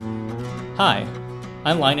Hi,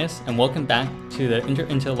 I'm Linus, and welcome back to the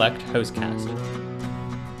InterIntellect Hostcast.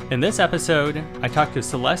 In this episode, I talked to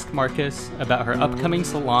Celeste Marcus about her upcoming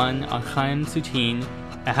salon on Chaim Soutine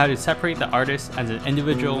and how to separate the artist as an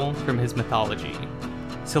individual from his mythology.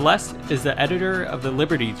 Celeste is the editor of the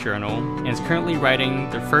Liberty Journal and is currently writing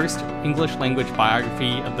the first English-language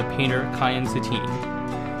biography of the painter Chaim Soutine.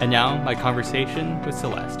 And now, my conversation with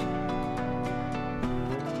Celeste.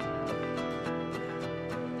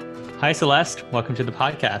 Hi, Celeste. Welcome to the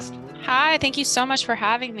podcast. Hi, thank you so much for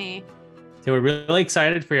having me. So we're really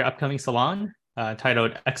excited for your upcoming salon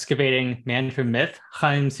titled Excavating Man from Myth,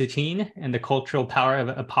 Chaim Soutine and the Cultural Power of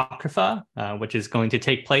Apocrypha, which is going to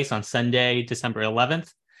take place on Sunday, December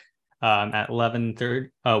 11th at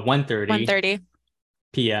 1:30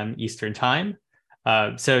 p.m. Eastern Time.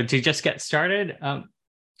 So to just get started,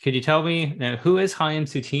 could you tell me who is Chaim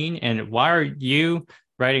Soutine and why are you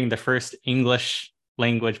writing the first English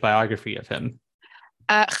language biography of him?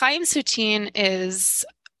 Chaim Soutine is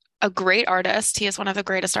a great artist. He is one of the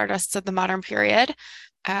greatest artists of the modern period,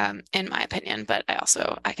 in my opinion, but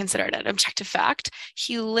I consider it an objective fact.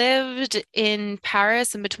 He lived in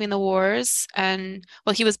Paris in between the wars, and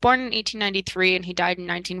he was born in 1893 and he died in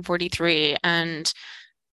 1943. And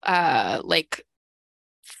like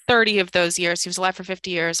 30 of those years, he was alive for 50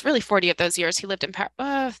 years, really 40 of those years, he lived in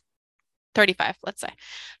Paris. 35, let's say.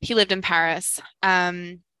 He lived in Paris.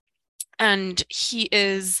 And he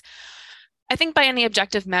is, I think, by any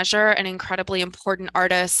objective measure, an incredibly important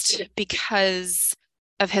artist because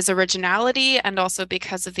of his originality and also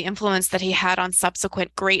because of the influence that he had on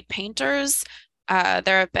subsequent great painters.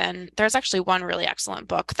 There's actually one really excellent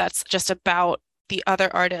book that's just about the other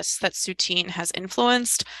artists that Soutine has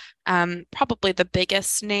influenced. Probably the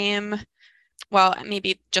biggest name, well,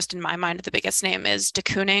 maybe just in my mind, the biggest name is de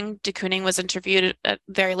Kooning. De Kooning was interviewed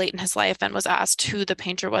very late in his life and was asked who the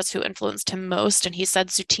painter was who influenced him most, and he said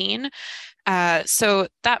Soutine. So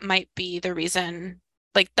that might be the reason,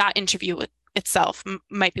 like that interview itself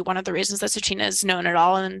might be one of the reasons that Soutine is known at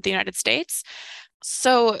all in the United States.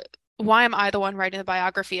 So why am I the one writing the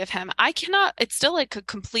biography of him? It's still like a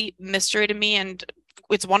complete mystery to me, and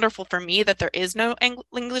it's wonderful for me that there is no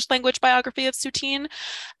English language biography of Soutine.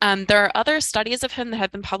 There are other studies of him that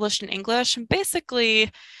have been published in English, and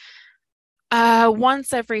basically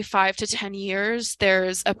once every 5 to 10 years,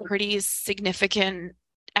 there's a pretty significant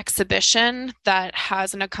exhibition that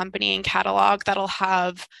has an accompanying catalog that'll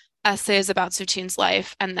have essays about Soutine's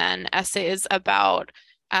life and then essays about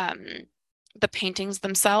the paintings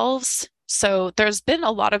themselves. So there's been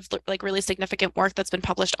a lot of like really significant work that's been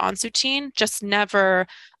published on Soutine, just never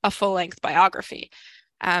a full-length biography.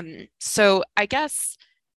 So I guess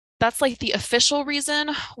that's like the official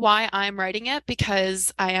reason why I'm writing it,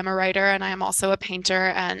 because I am a writer and I am also a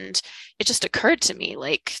painter, and it just occurred to me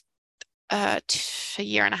like a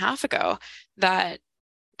year and a half ago that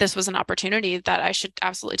this was an opportunity that I should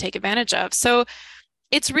absolutely take advantage of. So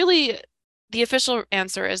it's really, the official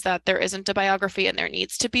answer is that there isn't a biography and there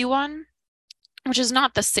needs to be one, which is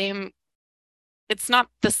not the same. It's not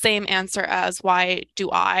the same answer as why do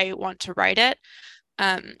I want to write it.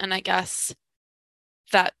 And I guess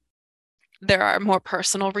that there are more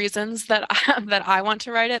personal reasons that I want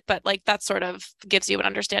to write it, but like that sort of gives you an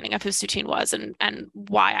understanding of who Soutine was and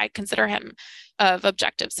why I consider him of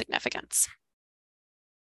objective significance.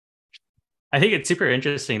 I think it's super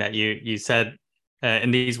interesting that you said in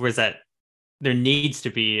these words that there needs to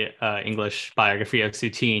be an English biography of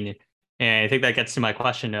Soutine. And I think that gets to my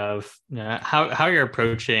question of how you're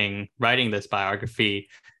approaching writing this biography.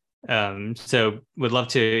 So would love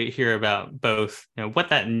to hear about both, what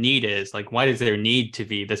that need is, like why does there need to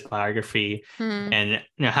be this biography, and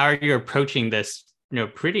how are you approaching this,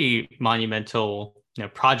 pretty monumental,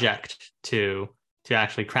 project to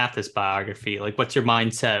actually craft this biography? Like, what's your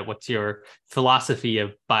mindset? What's your philosophy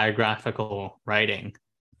of biographical writing?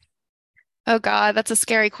 Oh God, that's a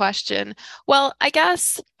scary question. Well, I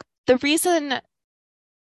guess there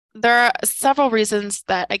are several reasons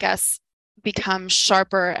that I guess become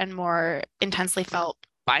sharper and more intensely felt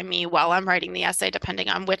by me while I'm writing the essay, depending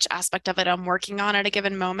on which aspect of it I'm working on at a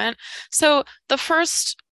given moment. So the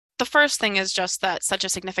first thing is just that such a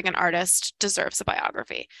significant artist deserves a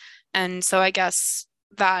biography. And so I guess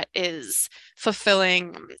that is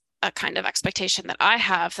fulfilling a kind of expectation that I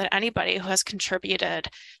have that anybody who has contributed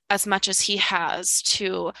as much as he has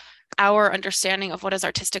to our understanding of what is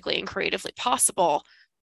artistically and creatively possible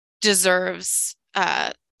deserves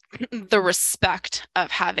the respect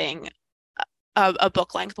of having a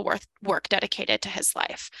book length work dedicated to his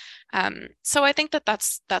life. So I think that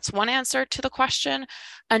that's one answer to the question.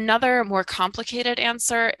 Another more complicated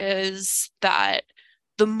answer is that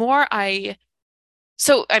the more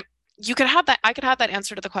so I, you could have that, I could have that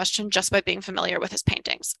answer to the question just by being familiar with his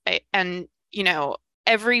paintings. And,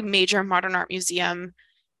 every major modern art museum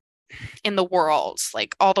in the world,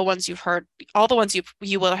 like all the ones you've heard, all the ones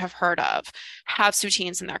you will have heard of, have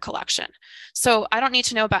Soutines in their collection. So I don't need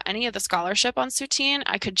to know about any of the scholarship on Soutine.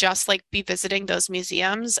 I could just like be visiting those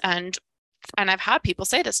museums, and I've had people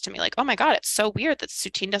say this to me, like, "Oh my God, it's so weird that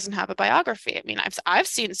Soutine doesn't have a biography." I mean, I've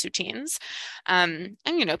seen Soutines, and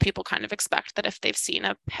people kind of expect that if they've seen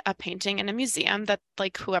a painting in a museum, that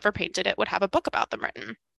like whoever painted it would have a book about them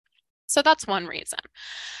written. So that's one reason.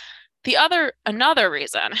 Another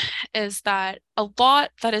reason is that a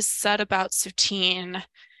lot that is said about Soutine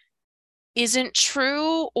isn't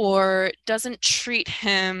true or doesn't treat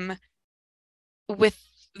him with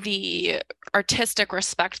the artistic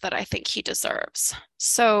respect that I think he deserves.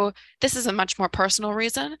 So this is a much more personal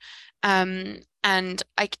reason. And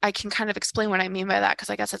I can kind of explain what I mean by that because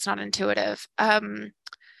I guess it's not intuitive.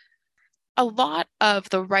 A lot of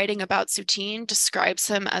the writing about Soutine describes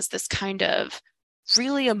him as this kind of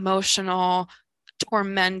really emotional,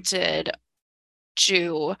 tormented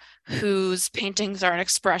Jew whose paintings are an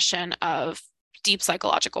expression of deep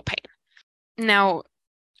psychological pain. Now,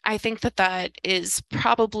 I think that that is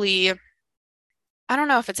probably, I don't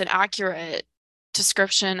know if it's an accurate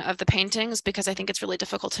description of the paintings because I think it's really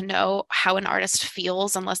difficult to know how an artist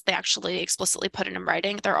feels unless they actually explicitly put it in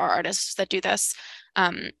writing. There are artists that do this.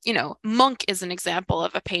 Munch is an example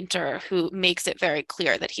of a painter who makes it very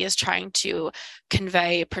clear that he is trying to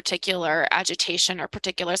convey particular agitation or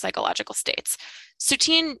particular psychological states.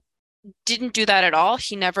 Soutine didn't do that at all.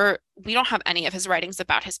 We don't have any of his writings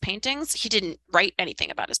about his paintings. He didn't write anything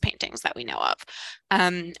about his paintings that we know of.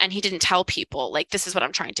 And he didn't tell people, like, this is what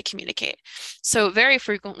I'm trying to communicate. So very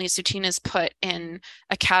frequently, Soutine is put in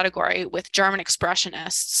a category with German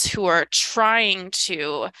expressionists who are trying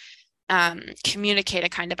to communicate a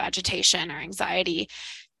kind of agitation or anxiety.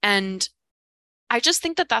 And I just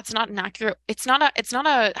think that that's not an accurate, it's not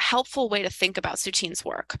a helpful way to think about Soutine's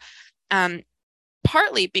work.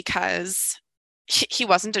 Partly because he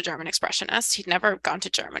wasn't a German expressionist. He'd never gone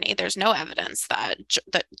to Germany. There's no evidence that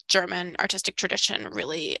German artistic tradition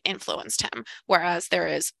really influenced him, whereas there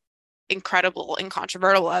is incredible,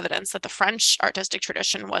 incontrovertible evidence that the French artistic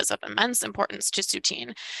tradition was of immense importance to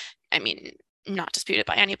Soutine. I mean, not disputed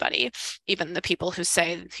by anybody, even the people who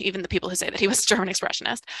say that he was a German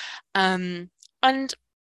expressionist. And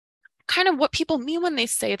kind of what people mean when they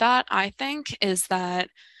say that, I think, is that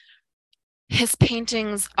his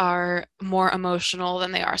paintings are more emotional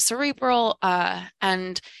than they are cerebral,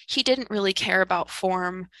 and he didn't really care about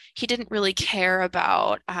form. He didn't really care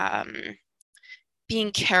about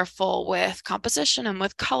being careful with composition and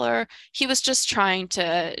with color. He was just trying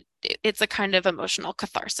to, it's a kind of emotional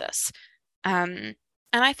catharsis. And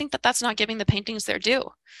I think that that's not giving the paintings their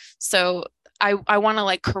due. So I want to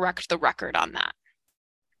like correct the record on that.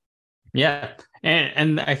 Yeah,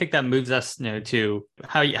 and I think that moves us, to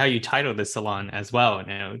how you title this salon as well.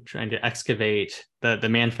 Trying to excavate the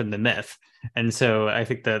man from the myth. And so I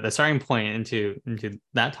think the starting point into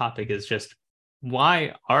that topic is just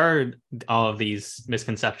why are all of these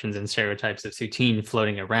misconceptions and stereotypes of Soutine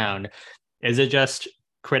floating around? Is it just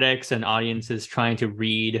critics and audiences trying to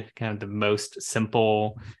read kind of the most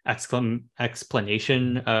simple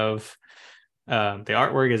explanation of the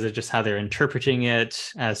artwork? Is it just how they're interpreting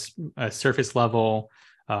it as a surface level?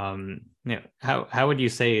 How would you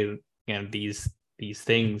say these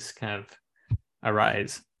things kind of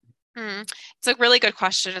arise? It's a really good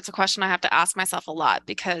question. It's a question I have to ask myself a lot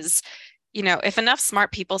because, if enough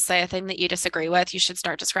smart people say a thing that you disagree with, you should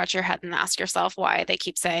start to scratch your head and ask yourself why they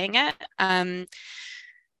keep saying it.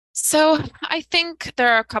 So I think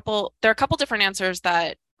there are a couple different answers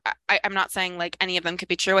that I'm not saying like any of them could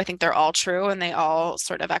be true. I think they're all true and they all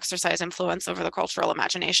sort of exercise influence over the cultural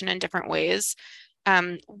imagination in different ways.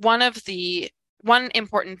 One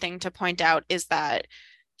important thing to point out is that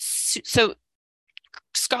so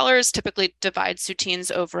scholars typically divide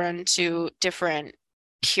Soutines over into different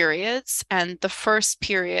periods, and the first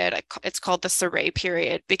period, it's called the Céret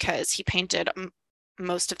period because he painted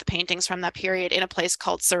most of the paintings from that period in a place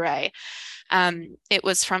called Céret. It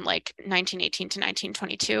was from like 1918 to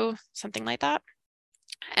 1922, something like that.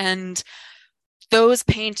 And those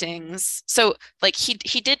paintings, so like he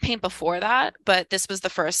did paint before that, but this was the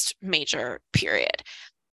first major period.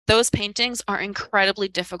 Those paintings are incredibly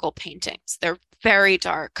difficult paintings. They're very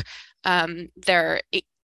dark. They're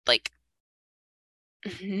like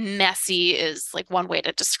messy is like one way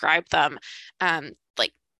to describe them.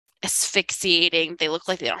 Like asphyxiating. They look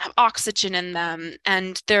like they don't have oxygen in them,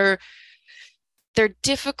 and they're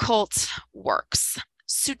difficult works.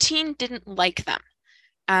 Soutine didn't like them.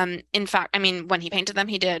 In fact, I mean, when he painted them,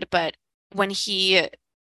 he did, but when he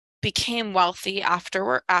became wealthy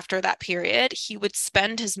after that period, he would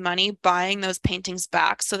spend his money buying those paintings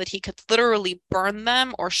back so that he could literally burn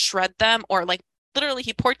them or shred them, or like literally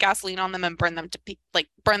he poured gasoline on them and burned them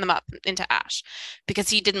burn them up into ash because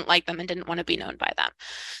he didn't like them and didn't want to be known by them.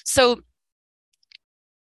 So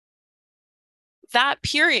that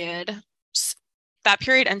period that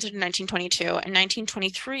period ended in 1922. In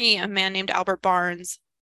 1923, a man named Albert Barnes,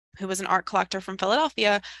 who was an art collector from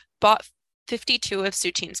Philadelphia, bought 52 of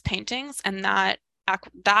Soutine's paintings, and that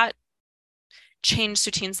changed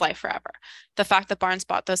Soutine's life forever. The fact that Barnes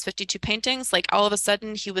bought those 52 paintings, like all of a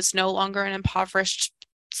sudden he was no longer an impoverished,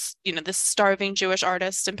 this starving Jewish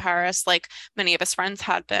artist in Paris, like many of his friends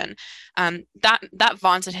had been. That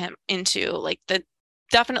vaunted him into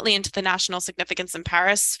definitely into the national significance in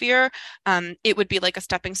Paris sphere. It would be like a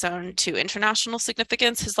stepping stone to international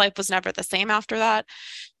significance. His life was never the same after that.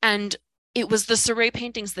 And it was the Seurat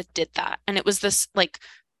paintings that did that. And it was this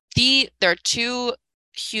there are two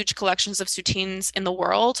huge collections of Soutines in the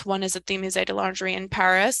world. One is at the Musée de l'Orangerie in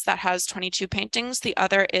Paris that has 22 paintings. The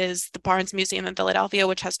other is the Barnes Museum in Philadelphia,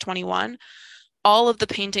 which has 21. All of the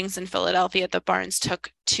paintings in Philadelphia that Barnes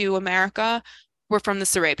took to America were from the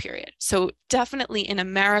Seurat period. So definitely in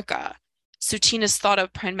America, Soutine is thought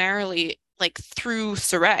of primarily through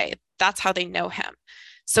Seurat. That's how they know him.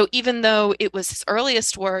 So even though it was his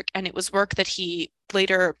earliest work and it was work that he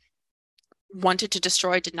later wanted to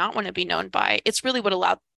destroy, did not want to be known by, it's really what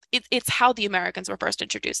allowed it's how the Americans were first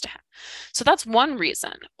introduced to him. So that's one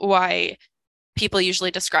reason why people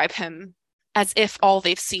usually describe him as if all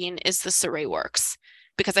they've seen is the Seurat works,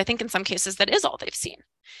 because I think in some cases that is all they've seen.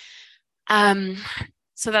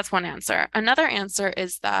 So that's one answer. Another answer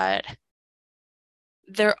is that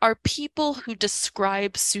there are people who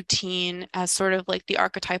describe Soutine as sort of like the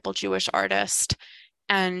archetypal Jewish artist.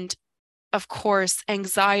 And of course,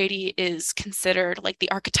 anxiety is considered like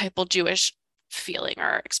the archetypal Jewish feeling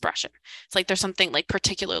or expression. It's like there's something like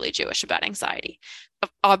particularly Jewish about anxiety.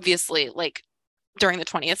 Obviously, like during the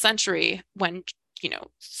 20th century, when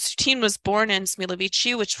Soutine was born in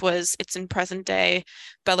Smilovici, it's in present day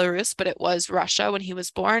Belarus, but it was Russia when he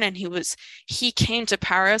was born. And he came to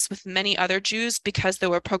Paris with many other Jews because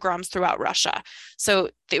there were pogroms throughout Russia.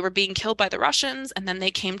 So they were being killed by the Russians, and then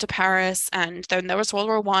they came to Paris, and then there was World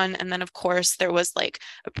War I. And then, of course, there was like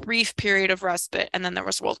a brief period of respite, and then there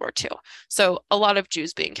was World War II. So a lot of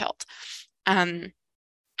Jews being killed. And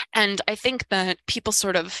I think that people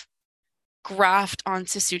sort of graft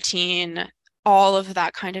onto Soutine all of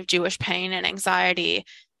that kind of Jewish pain and anxiety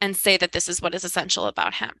and say that this is what is essential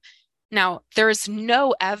about him. Now, there is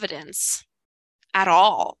no evidence at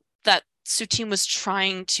all that Soutine was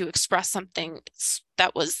trying to express something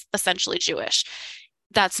that was essentially Jewish.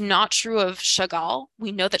 That's not true of Chagall.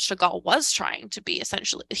 We know that Chagall was trying to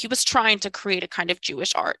create a kind of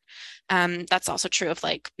Jewish art. That's also true of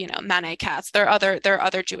Manet, Katz. There are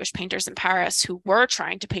other Jewish painters in Paris who were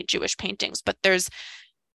trying to paint Jewish paintings, but there's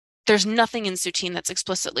nothing in Soutine that's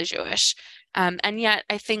explicitly Jewish. And yet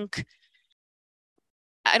I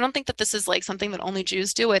don't think that this is like something that only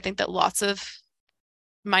Jews do. I think that lots of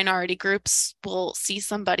minority groups will see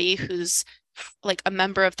somebody who's like a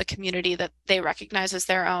member of the community that they recognize as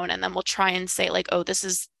their own, and then will try and say like, oh, this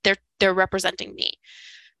is they're representing me.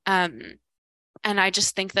 And I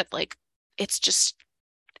just think that it's just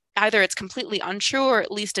either it's completely untrue, or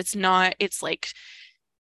at least it's not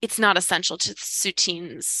essential to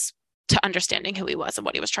Soutine's to understanding who he was and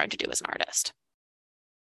what he was trying to do as an artist.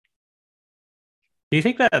 Do you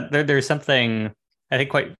think that there's something, I think,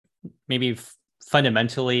 quite maybe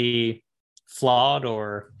fundamentally flawed,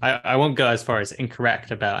 or I won't go as far as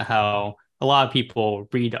incorrect, about how a lot of people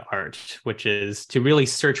read art, which is to really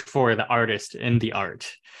search for the artist in the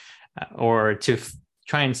art, or to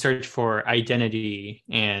try and search for identity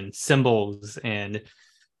and symbols and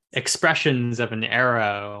expressions of an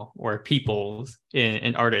era or peoples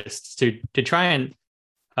in artists to try and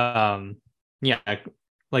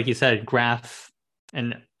like you said, graph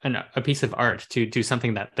a piece of art to do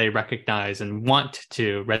something that they recognize and want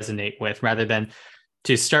to resonate with, rather than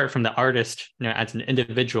to start from the artist, as an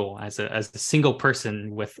individual, as a single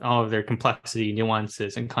person with all of their complexity,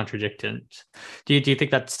 nuances, and contradictions. Do you think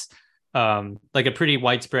that's like a pretty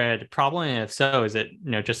widespread problem? And if so, is it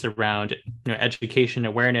just around education,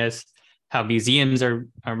 awareness, how museums are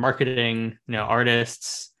marketing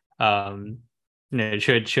artists? Should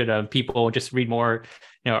people just read more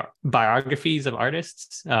biographies of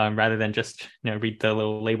artists rather than just read the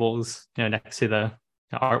little labels next to the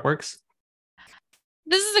artworks?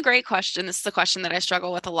 This is a great question. This is a question that I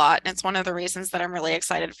struggle with a lot. And it's one of the reasons that I'm really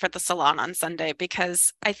excited for the salon on Sunday,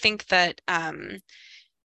 because I think that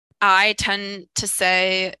I tend to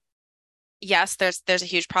say, yes, there's a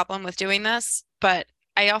huge problem with doing this, but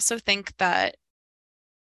I also think that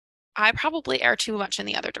I probably err too much in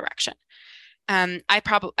the other direction. I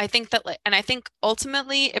think that like, and I think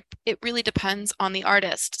ultimately it really depends on the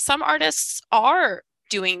artist. Some artists are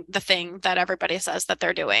doing the thing that everybody says that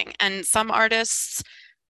they're doing, and some artists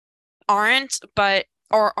aren't, but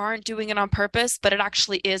or aren't doing it on purpose, but it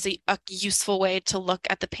actually is a useful way to look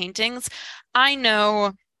at the paintings. I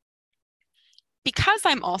know because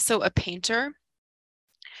I'm also a painter,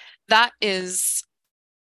 that is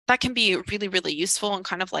that can be really, really useful and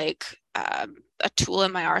kind of like a tool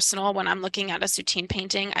in my arsenal when I'm looking at a Soutine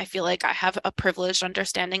painting. I feel like I have a privileged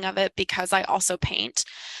understanding of it because I also paint.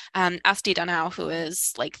 Asti Danau, who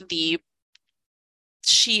is like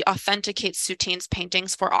she authenticates Soutine's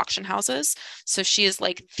paintings for auction houses. So she is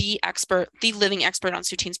like the expert, the living expert on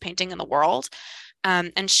Soutine's painting in the world.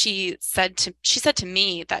 And she said to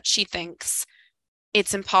me that she thinks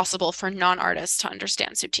it's impossible for non-artists to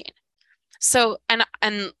understand Soutine. So,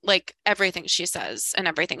 and like everything she says and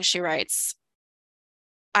everything she writes,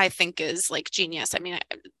 I think is like genius. I mean,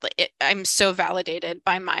 I'm so validated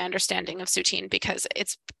by my understanding of Soutine because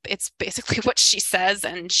it's basically what she says,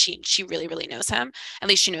 and she really really knows him. At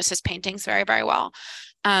least she knows his paintings very very well.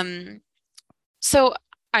 Um, so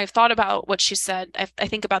I've thought about what she said. I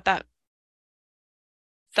think about that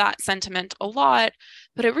sentiment a lot,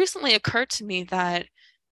 but it recently occurred to me that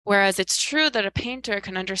whereas it's true that a painter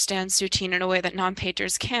can understand Soutine in a way that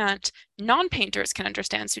non-painters can't, non-painters can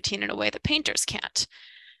understand Soutine in a way that painters can't.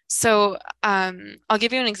 So I'll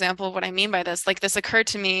give you an example of what I mean by this. Like this occurred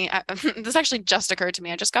to me, this actually just occurred to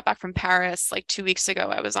me. I just got back from Paris like 2 weeks ago.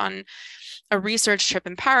 I was on a research trip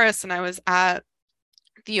in Paris and I was at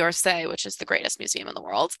the Orsay, which is the greatest museum in the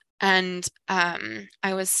world. And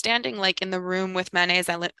I was standing like in the room with Manet's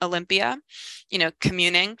Olympia,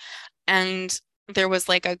 communing. And there was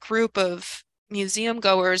like a group of museum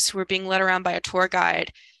goers who were being led around by a tour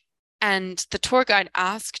guide. And the tour guide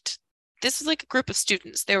asked, this was like a group of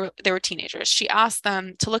students. They were teenagers. She asked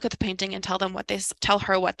them to look at the painting and tell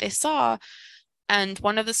her what they saw. And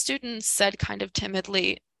one of the students said kind of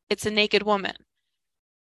timidly, "It's a naked woman."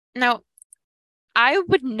 Now, I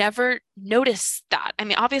would never notice that. I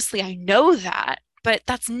mean, obviously, I know that, but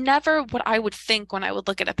that's never what I would think when I would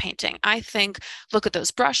look at a painting. I think, look at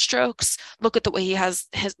those brush strokes, look at the way he has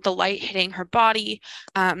the light hitting her body,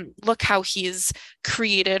 look how he's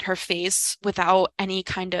created her face without any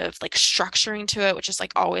kind of like structuring to it, which is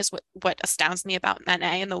like always what astounds me about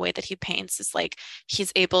Manet and the way that he paints is like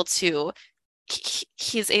he's able to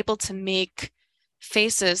he's able to make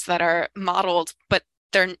faces that are modeled, but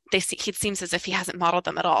it seems as if he hasn't modeled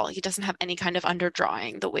them at all. He doesn't have any kind of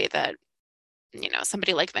underdrawing the way that,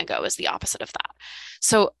 somebody like Van Gogh is the opposite of that.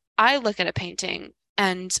 So I look at a painting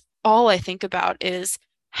and all I think about is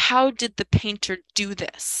how did the painter do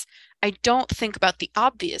this? I don't think about the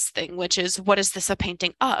obvious thing, which is what is this a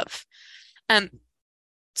painting of? Um,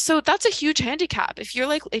 so that's a huge handicap. If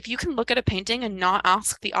you can look at a painting and not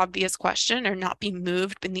ask the obvious question or not be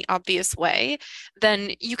moved in the obvious way,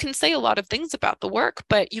 then you can say a lot of things about the work,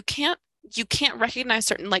 but you can't recognize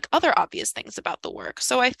certain like other obvious things about the work.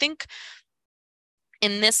 So I think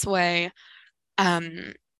in this way,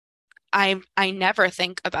 um, I never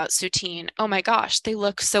think about Soutine, oh my gosh, they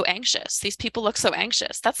look so anxious. These people look so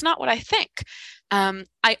anxious. That's not what I think.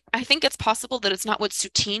 I think it's possible that it's not what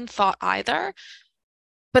Soutine thought either.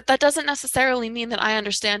 But that doesn't necessarily mean that I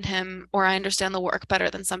understand him or I understand the work better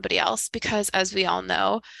than somebody else, because as we all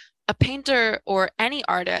know, a painter or any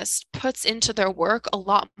artist puts into their work a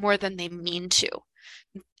lot more than they mean to.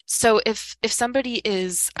 So if somebody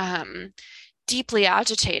is deeply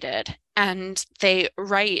agitated and they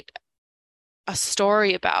write a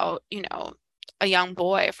story about, a young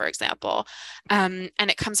boy, for example, and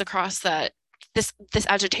it comes across that this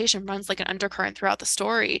agitation runs like an undercurrent throughout the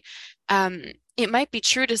story. It might be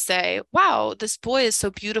true to say, wow, this boy is so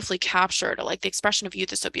beautifully captured, or like the expression of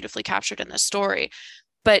youth is so beautifully captured in this story.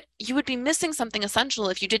 But you would be missing something essential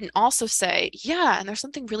if you didn't also say, yeah, and there's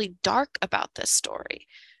something really dark about this story.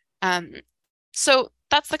 Um, so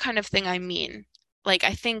that's the kind of thing I mean. Like,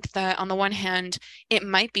 I think that on the one hand, it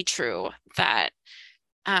might be true that,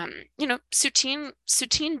 Soutine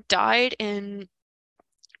died in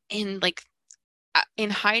in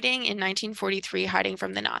hiding in 1943, hiding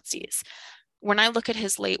from the Nazis. When I look at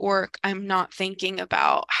his late work, I'm not thinking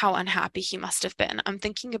about how unhappy he must have been. I'm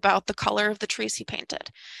thinking about the color of the trees he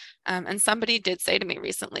painted. And somebody did say to me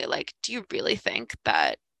recently, like, do you really think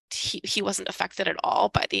that he wasn't affected at all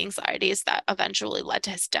by the anxieties that eventually led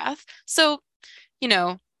to his death. So, you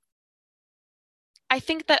know, I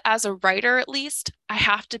think that as a writer, at least, I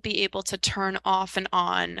have to be able to turn off and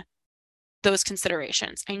on those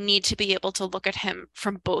considerations. I need to be able to look at him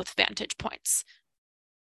from both vantage points.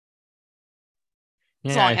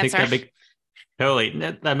 It's a Yeah, long I think answer. that makes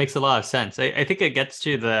totally that makes a lot of sense. I think it gets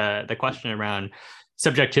to the question around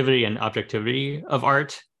subjectivity and objectivity of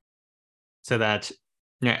art, so that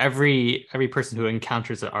every person who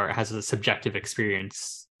encounters the art has a subjective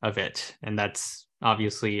experience of it, and that's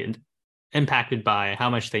obviously impacted by how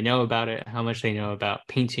much they know about it, how much they know about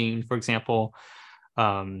painting, for example.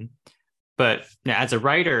 Um, but as a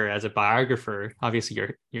writer, as a biographer, obviously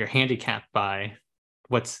you're handicapped by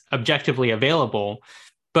what's objectively available.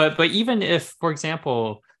 But even if, for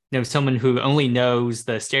example, someone who only knows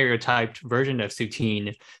the stereotyped version of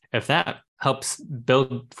Soutine, if that helps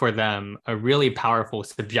build for them a really powerful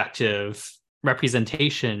subjective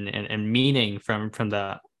representation and meaning from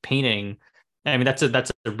the painting, I mean that's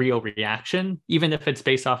a real reaction, even if it's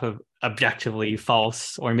based off of objectively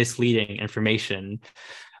false or misleading information.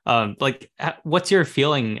 Like, what's your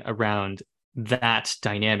feeling around that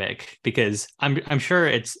dynamic? Because I'm sure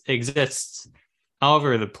it exists all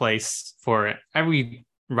over the place for every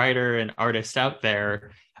writer and artist out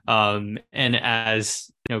there. And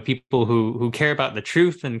as people who care about the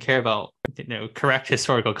truth and care about correct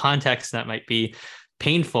historical context, that might be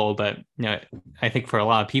painful, but I think for a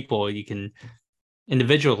lot of people, you can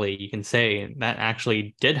individually you can say that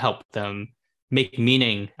actually did help them make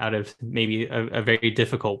meaning out of maybe a very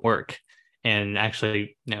difficult work, and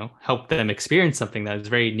actually help them experience something that is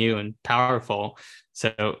very new and powerful.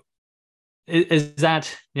 So is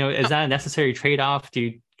that is that a necessary trade-off? Do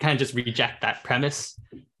you kind of just reject that premise?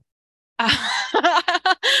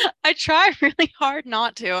 I try really hard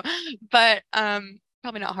not to, but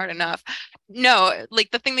probably not hard enough. No, like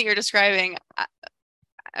the thing that you're describing,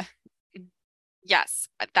 yes,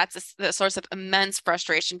 that's the source of immense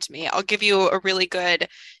frustration to me. I'll give you a really good,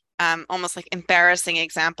 almost like embarrassing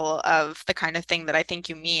example of the kind of thing that I think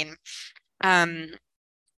you mean. Um,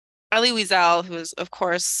 Elie Wiesel, who is, of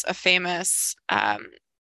course, a famous,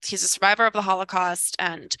 he's a survivor of the Holocaust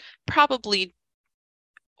and probably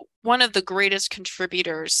one of the greatest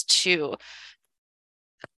contributors to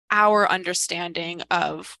our understanding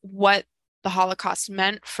of what the Holocaust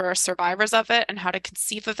meant for survivors of it and how to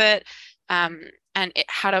conceive of it, and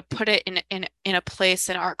how to put it in a place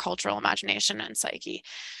in our cultural imagination and psyche.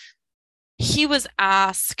 He was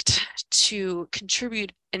asked to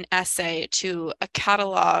contribute an essay to a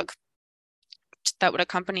catalog that would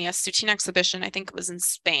accompany a Soutine exhibition. I think it was in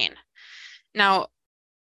Spain. Now,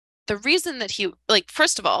 the reason that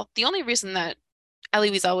first of all, the only reason that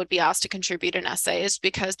Elie Wiesel would be asked to contribute an essay is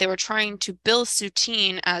because they were trying to bill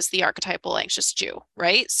Soutine as the archetypal anxious Jew,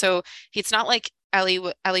 right? So it's not like Elie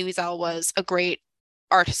Wiesel was a great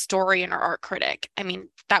art historian or art critic. I mean,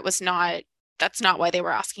 that's not why they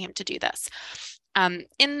were asking him to do this.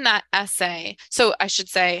 In that essay, so I should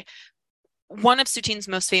say, one of Soutine's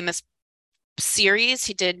most famous series,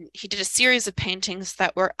 he did a series of paintings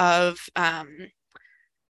that were of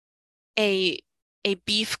a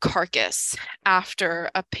beef carcass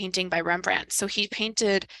after a painting by Rembrandt. So he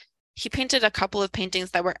painted a couple of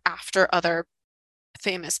paintings that were after other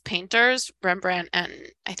famous painters, Rembrandt and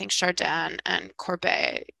I think Chardin and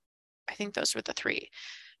Courbet. I think those were the three.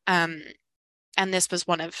 And this was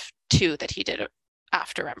one of two that he did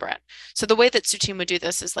after Rembrandt. So the way that Soutine would do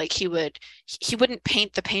this is like he wouldn't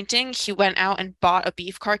paint the painting. He went out and bought a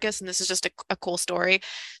beef carcass, and this is just a cool story.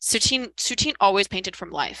 Soutine always painted from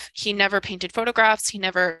life. He never painted photographs. He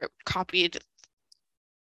never copied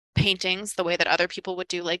paintings the way that other people would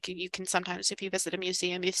do. Like you can sometimes, if you visit a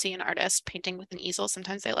museum, you see an artist painting with an easel.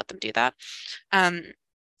 Sometimes they let them do that.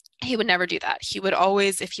 He would never do that. He would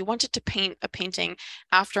always, if he wanted to paint a painting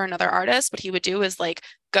after another artist, what he would do is like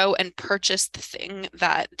go and purchase the thing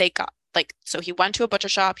that they got. Like, so he went to a butcher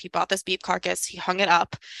shop, he bought this beef carcass, he hung it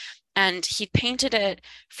up, and he painted it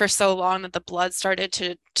for so long that the blood started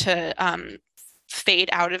to fade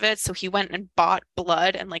out of it. So he went and bought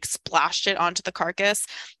blood and like splashed it onto the carcass.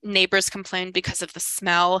 Neighbors complained because of the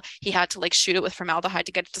smell. He had to like shoot it with formaldehyde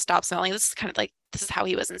to get it to stop smelling. This is how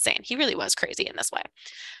he was insane. He really was crazy in this way.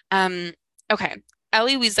 Okay.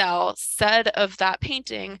 Elie Wiesel said of that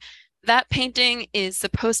painting is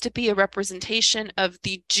supposed to be a representation of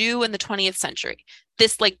the Jew in the 20th century.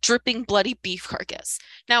 This like dripping bloody beef carcass.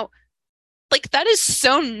 Now, like that is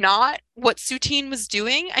so not what Soutine was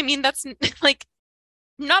doing. I mean, that's like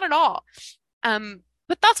not at all.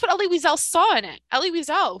 But that's what Elie Wiesel saw in it. Elie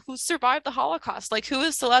Wiesel, who survived the Holocaust, like who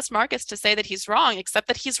is Celeste Marcus to say that he's wrong, except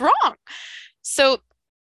that he's wrong? So,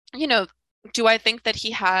 you know, do I think that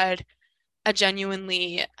he had a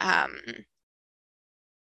genuinely a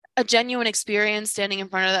genuine experience standing in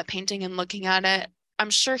front of that painting and looking at it? I'm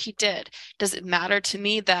sure he did. Does it matter to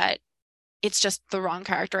me that it's just the wrong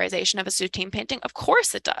characterization of a Soutine painting? Of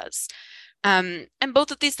course it does. And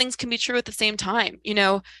both of these things can be true at the same time. You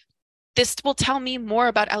know, this will tell me more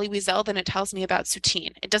about Elie Wiesel than it tells me about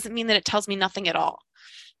Soutine. It doesn't mean that it tells me nothing at all.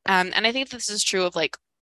 And I think this is true of like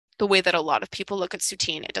the way that a lot of people look at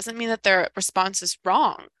Soutine. It doesn't mean that their response is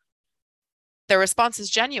wrong. Their response is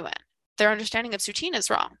genuine. Their understanding of Soutine is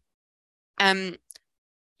wrong.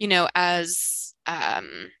 You know, as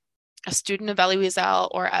a student of Elie Wiesel,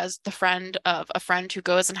 or as the friend of a friend who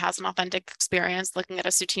goes and has an authentic experience looking at a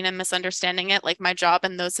Soutine and misunderstanding it, like my job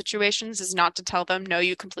in those situations is not to tell them, no,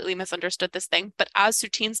 you completely misunderstood this thing. But as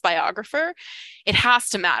Soutine's biographer, it has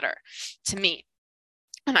to matter to me.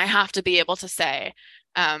 And I have to be able to say,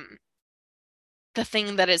 the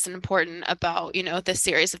thing that is important about, you know, this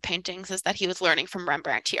series of paintings is that he was learning from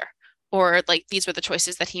Rembrandt here, or like these were the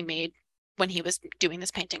choices that he made when he was doing this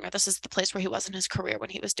painting, or this is the place where he was in his career when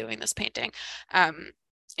he was doing this painting.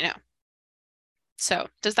 You know, so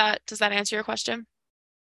does that answer your question?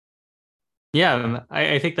 Yeah,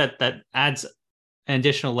 I think that adds an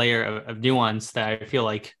additional layer of nuance that I feel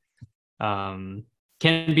like can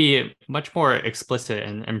be much more explicit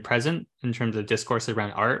and present in terms of discourse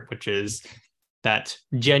around art, which is that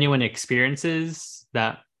genuine experiences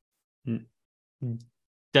that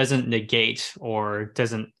doesn't negate, or it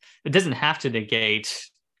doesn't have to negate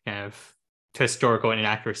kind of historical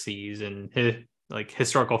inaccuracies, and like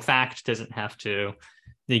historical fact doesn't have to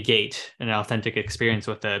negate an authentic experience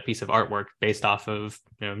with a piece of artwork based off of,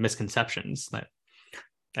 you know, misconceptions. That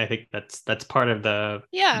I think that's part of the,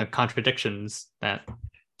 Yeah, you know, contradictions that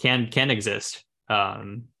can exist.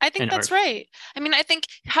 I think that's art. right. I mean, I think,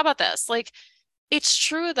 how about this? Like, it's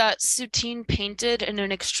true that Soutine painted in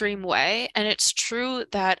an extreme way, and it's true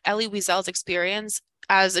that Elie Wiesel's experience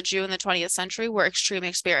as a Jew in the 20th century were extreme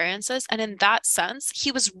experiences. And in that sense,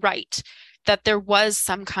 he was right that there was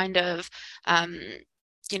some kind of,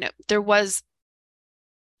 you know, there was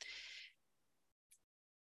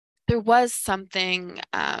something,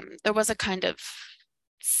 there was a kind of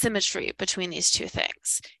symmetry between these two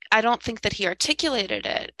things. I don't think that he articulated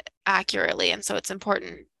it accurately, and so it's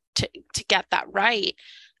important to get that right.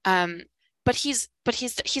 But he's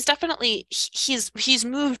definitely he's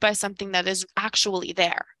moved by something that is actually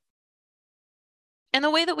there, in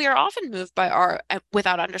the way that we are often moved by art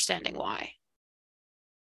without understanding why.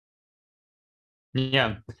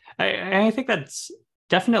 Yeah, I think that's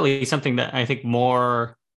definitely something that I think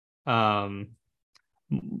um,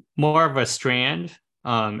 more of a strand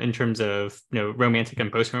in terms of, you know, romantic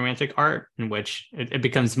and post-romantic art, in which it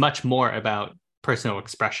becomes much more about personal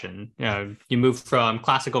expression. You know, you move from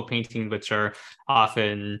classical paintings, which are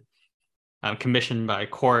often commissioned by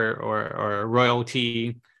court or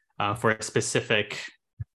royalty for a specific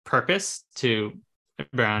purpose, to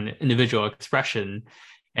around individual expression.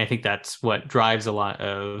 And I think that's what drives a lot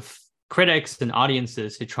of critics and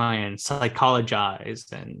audiences to try and psychologize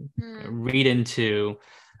and read into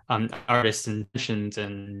artists' intentions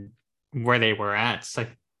and where they were at,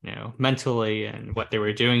 like, you know, mentally, and what they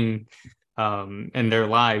were doing in their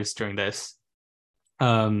lives during this.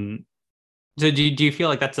 So do you feel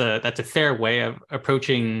like that's a fair way of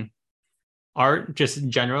approaching art, just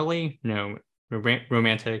generally, you know,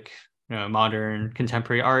 romantic, you know, modern,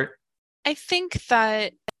 contemporary art? I think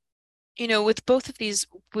that, you know, with both of these,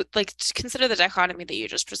 like, consider the dichotomy that you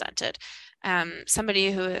just presented.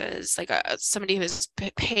 Somebody who is like somebody who's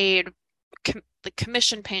paid like a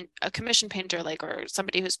commission painter, like, or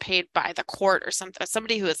somebody who's paid by the court or something,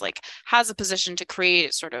 somebody who is like has a position to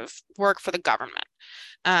create sort of work for the government.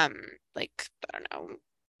 Like, I don't know,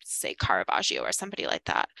 say Caravaggio or somebody like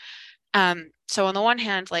that. So on the one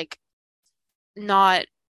hand, like, not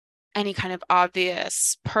any kind of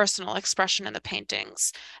obvious personal expression in the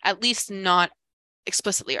paintings, at least not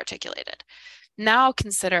explicitly articulated. Now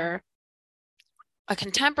consider a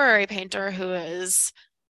contemporary painter who is,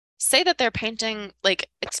 say that they're painting, like,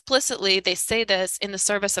 explicitly, they say this in the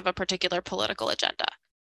service of a particular political agenda.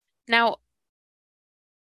 Now,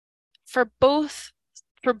 for both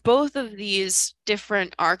of these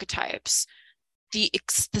different archetypes, the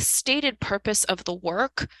stated purpose of the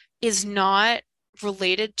work is not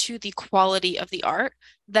related to the quality of the art.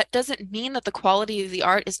 That doesn't mean that the quality of the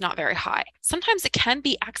art is not very high. Sometimes it can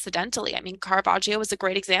be accidentally. I mean, Caravaggio is a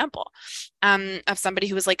great example of somebody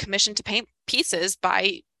who was like commissioned to paint pieces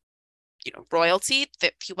by royalty,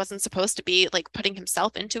 that he wasn't supposed to be like putting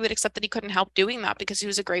himself into it, except that he couldn't help doing that because he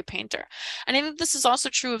was a great painter. And I think this is also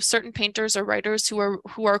true of certain painters or writers who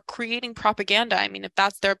are creating propaganda. I mean, if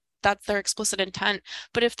that's their explicit intent.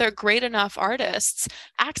 But if they're great enough artists,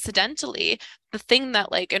 accidentally, the thing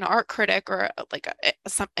that like an art critic or like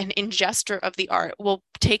an ingester of the art will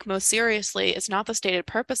take most seriously is not the stated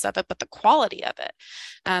purpose of it, but the quality of it.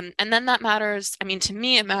 And then that matters. I mean, to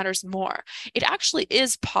me, it matters more. It actually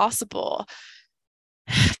is possible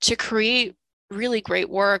to create really great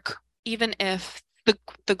work, even if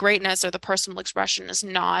the greatness or the personal expression is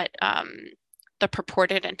not the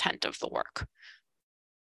purported intent of the work.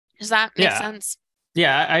 Does that make Yeah, sense?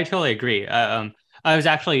 yeah, I totally agree. I was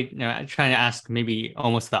actually, trying to ask maybe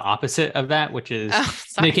almost the opposite of that, which is, Oh,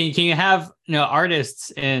 sorry. can you have,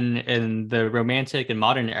 artists in the romantic and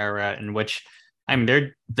modern era in which, I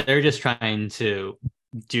mean, they're just trying to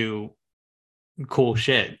do cool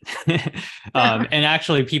shit, and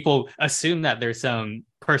actually people assume that there's some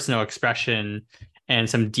personal expression and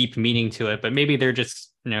some deep meaning to it, but maybe they're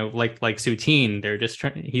just, like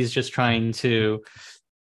Soutine, he's just trying to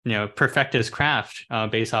perfect his craft,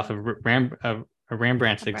 based off of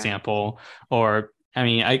Rembrandt's Right. example. Or I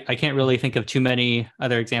mean, I can't really think of too many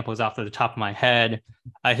other examples off the top of my head.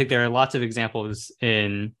 I think there are lots of examples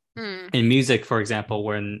Hmm. in music, for example,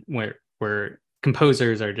 where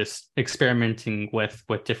composers are just experimenting with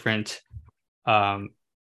different, um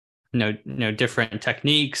different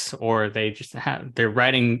techniques, or they're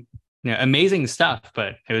writing amazing stuff,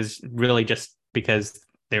 but it was really just because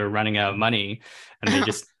they were running out of money, and they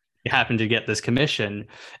just happened to get this commission.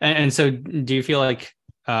 And so do you feel like,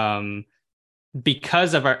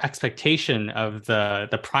 because of our expectation of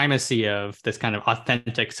the primacy of this kind of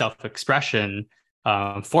authentic self-expression,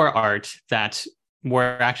 for art, that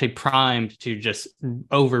we're actually primed to just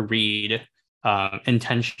overread,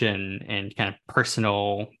 intention and kind of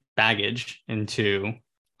personal baggage into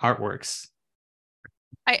artworks?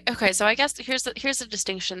 Okay, so I guess here's a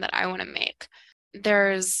distinction that I want to make.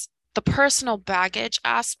 There's the personal baggage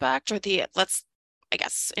aspect, or the let's I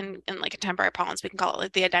guess in like contemporary parlance we can call it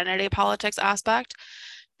like the identity politics aspect,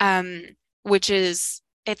 um, which is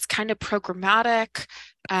it's kind of programmatic.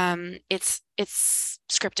 It's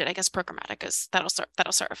scripted. I guess programmatic is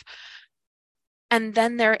that'll serve. And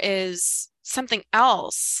then there is something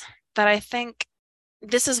else that I think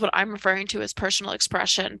this is what I'm referring to as personal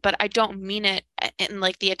expression, but I don't mean it in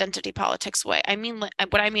like the identity politics way. I mean, what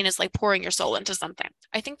I mean is like pouring your soul into something.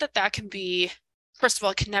 I think that that can be, first of all,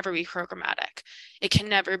 it can never be programmatic. It can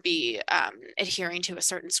never be adhering to a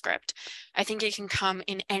certain script. I think it can come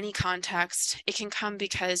in any context. It can come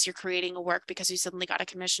because you're creating a work because you suddenly got a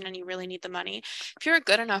commission and you really need the money. If you're a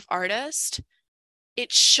good enough artist,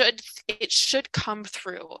 it should come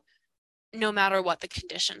through no matter what the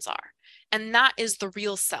conditions are. And that is the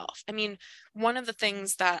real self. I mean, one of the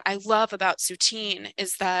things that I love about Soutine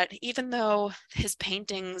is that even though his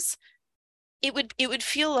paintings, it would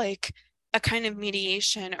feel like a kind of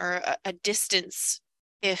mediation or a distance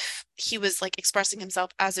if he was like expressing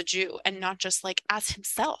himself as a Jew and not just like as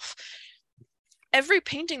himself. Every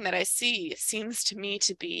painting that I see seems to me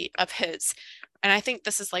to be of his. And I think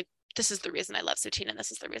this is the reason I love Soutine, and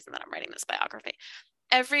this is the reason that I'm writing this biography.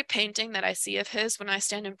 Every painting that I see of his, when I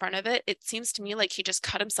stand in front of it, it seems to me like he just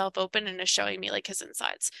cut himself open and is showing me like his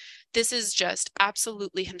insides. This is just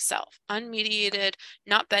absolutely himself, unmediated,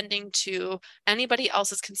 not bending to anybody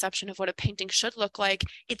else's conception of what a painting should look like.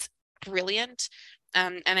 It's brilliant.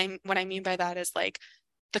 And what I mean by that is like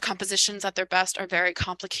the compositions at their best are very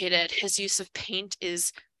complicated. His use of paint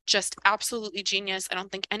is just absolutely genius. I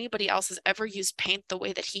don't think anybody else has ever used paint the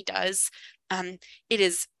way that he does. It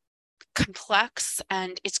is complex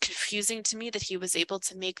and it's confusing to me that he was able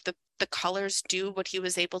to make the colors do what he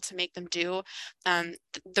was able to make them do.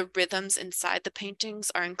 The rhythms inside the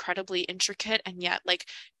paintings are incredibly intricate and yet like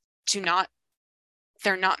do not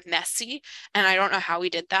they're not messy, and I don't know how he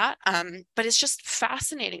did that. But it's just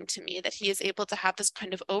fascinating to me that he is able to have this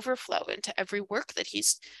kind of overflow into every work that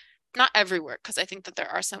he's not every work, because I think that there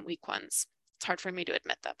are some weak ones. It's hard for me to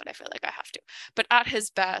admit that, but I feel like I have to. But at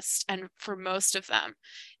his best, and for most of them,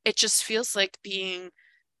 it just feels like being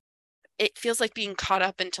caught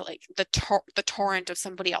up into like the torrent of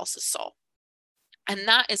somebody else's soul. And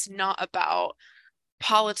that is not about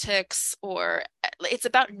politics or it's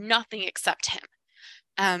about nothing except him.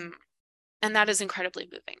 Um, and that is incredibly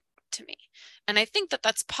moving to me. And I think that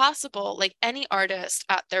that's possible. Like any artist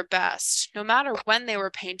at their best, no matter when they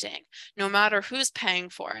were painting, no matter who's paying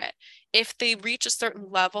for it, if they reach a certain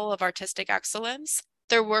level of artistic excellence,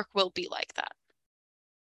 their work will be like that.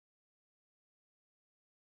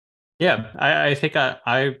 Yeah, I think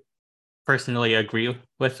I personally agree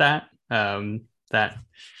with that. That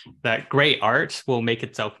great art will make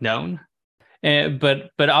itself known,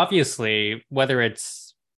 but obviously, whether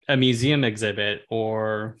it's a museum exhibit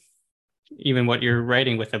or even what you're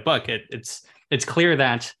writing with a book, it's clear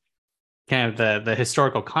that kind of the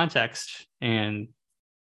historical context and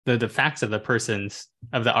the facts of the person's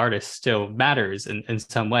of the artist still matters in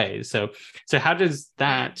some ways. So how do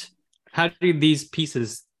these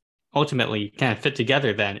pieces ultimately kind of fit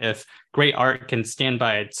together then, if great art can stand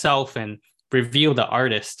by itself and reveal the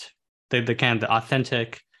artist, the kind of the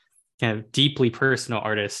authentic, kind of deeply personal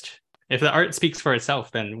artist? If the art speaks for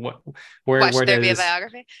itself, then Why where should there be a does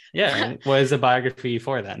biography? what is a biography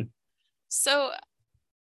for then? So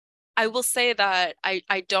I will say that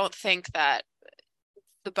I don't think that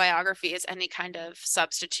the biography is any kind of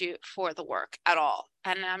substitute for the work at all.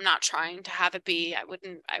 And I'm not trying to have it be. I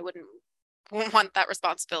wouldn't want that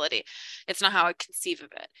responsibility. It's not how I conceive of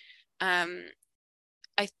it.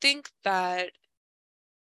 I think that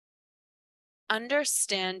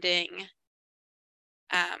understanding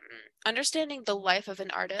the life of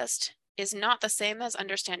an artist is not the same as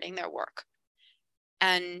understanding their work.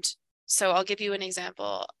 And so I'll give you an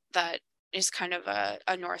example that is kind of a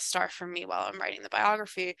North Star for me while I'm writing the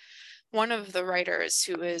biography. One of the writers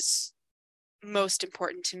who is most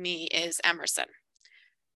important to me is Emerson.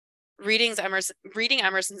 Reading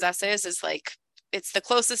Emerson's essays is like, it's the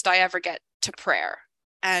closest I ever get to prayer.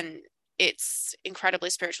 And it's incredibly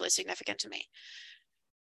spiritually significant to me.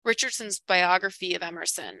 Richardson's biography of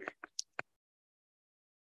Emerson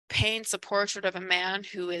paints a portrait of a man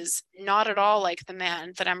who is not at all like the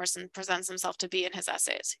man that Emerson presents himself to be in his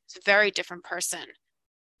essays. He's a very different person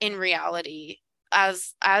in reality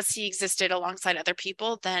as he existed alongside other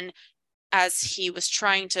people than as he was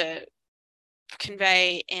trying to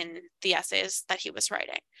convey in the essays that he was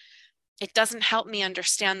writing. It doesn't help me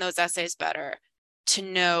understand those essays better to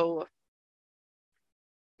know,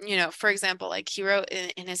 for example, like he wrote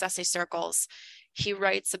in his essay Circles, he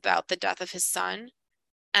writes about the death of his son.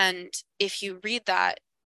 And if you read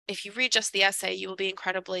just the essay, you will be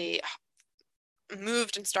incredibly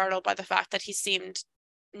moved and startled by the fact that he seemed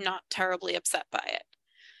not terribly upset by it.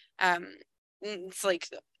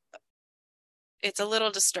 It's a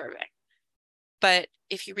little disturbing. But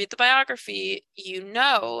if you read the biography, you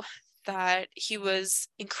know that he was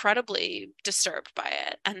incredibly disturbed by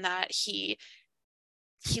it, and that he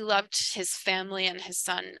loved his family and his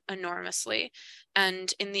son enormously.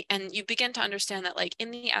 And you begin to understand that, like, in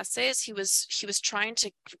the essays, he was trying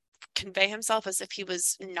to convey himself as if he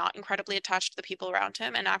was not incredibly attached to the people around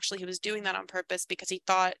him. And actually he was doing that on purpose because he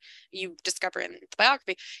thought, you discover in the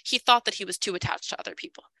biography, he thought that he was too attached to other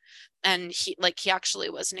people. And he actually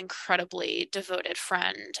was an incredibly devoted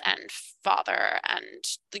friend and father, and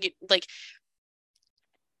like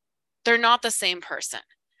they're not the same person.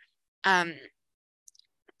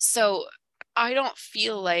 So I don't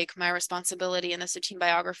feel like my responsibility in the Soutine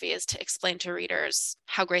biography is to explain to readers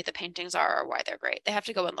how great the paintings are or why they're great. They have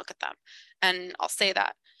to go and look at them, and I'll say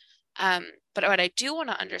that. But what I do want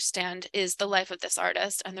to understand is the life of this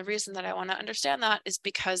artist, and the reason that I want to understand that is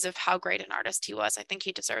because of how great an artist he was. I think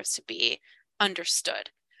he deserves to be understood.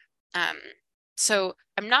 So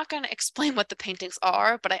I'm not going to explain what the paintings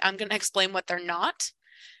are, but I'm going to explain what they're not.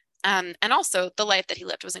 And also the life that he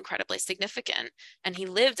lived was incredibly significant. And he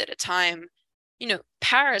lived at a time,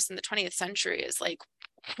 Paris in the 20th century is like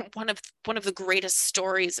one of the greatest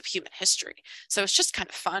stories of human history. So it's just kind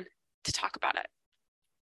of fun to talk about it.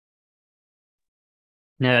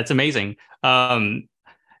 Yeah, that's amazing.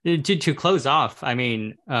 To close off, I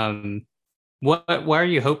mean, what are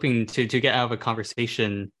you hoping to get out of a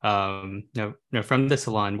conversation, from the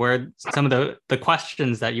salon? Where are some of the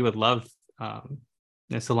questions that you would love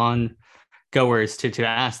the salon goers to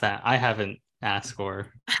ask that I haven't asked,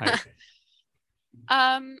 or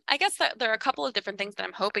I guess that there are a couple of different things that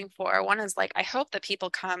I'm hoping for. One is, like, I hope that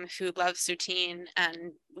people come who love Soutine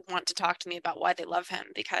and want to talk to me about why they love him,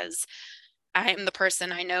 because I'm the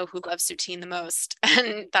person I know who loves Soutine the most.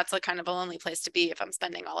 And that's a kind of a lonely place to be if I'm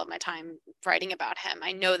spending all of my time writing about him.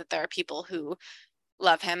 I know that there are people who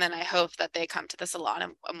love him, and I hope that they come to the salon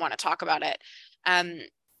and want to talk about it.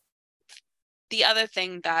 The other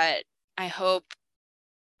thing that I hope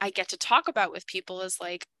I get to talk about with people is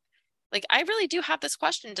like I really do have this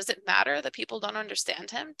question. Does it matter that people don't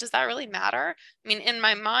understand him? Does that really matter? I mean, in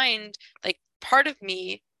my mind, like, part of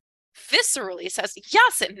me viscerally says,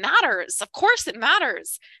 yes, it matters. Of course it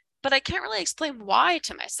matters. But I can't really explain why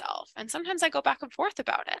to myself. And sometimes I go back and forth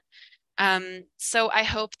about it. So I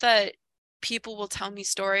hope that people will tell me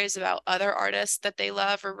stories about other artists that they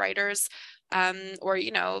love, or writers or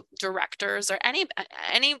directors, or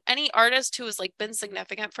any artist who has like been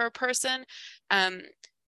significant for a person.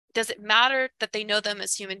 Does it matter that they know them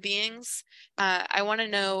as human beings? I want to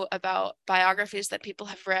know about biographies that people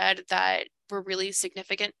have read that were really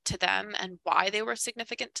significant to them and why they were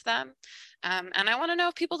significant to them. And I want to know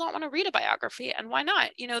if people don't want to read a biography, and why not?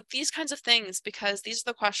 These kinds of things, because these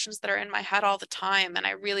are the questions that are in my head all the time, and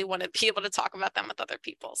I really want to be able to talk about them with other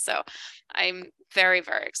people. So I'm very,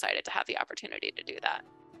 very excited to have the opportunity to do that.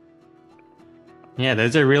 Yeah,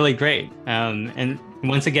 those are really great. And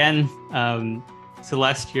once again,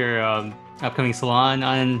 Celeste, your upcoming salon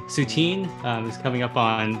on Soutine is coming up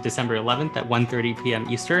on December 11th at 1:30 p.m.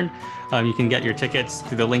 Eastern. You can get your tickets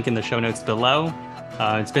through the link in the show notes below.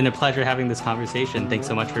 It's been a pleasure having this conversation. Thanks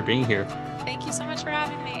so much for being here. Thank you so much for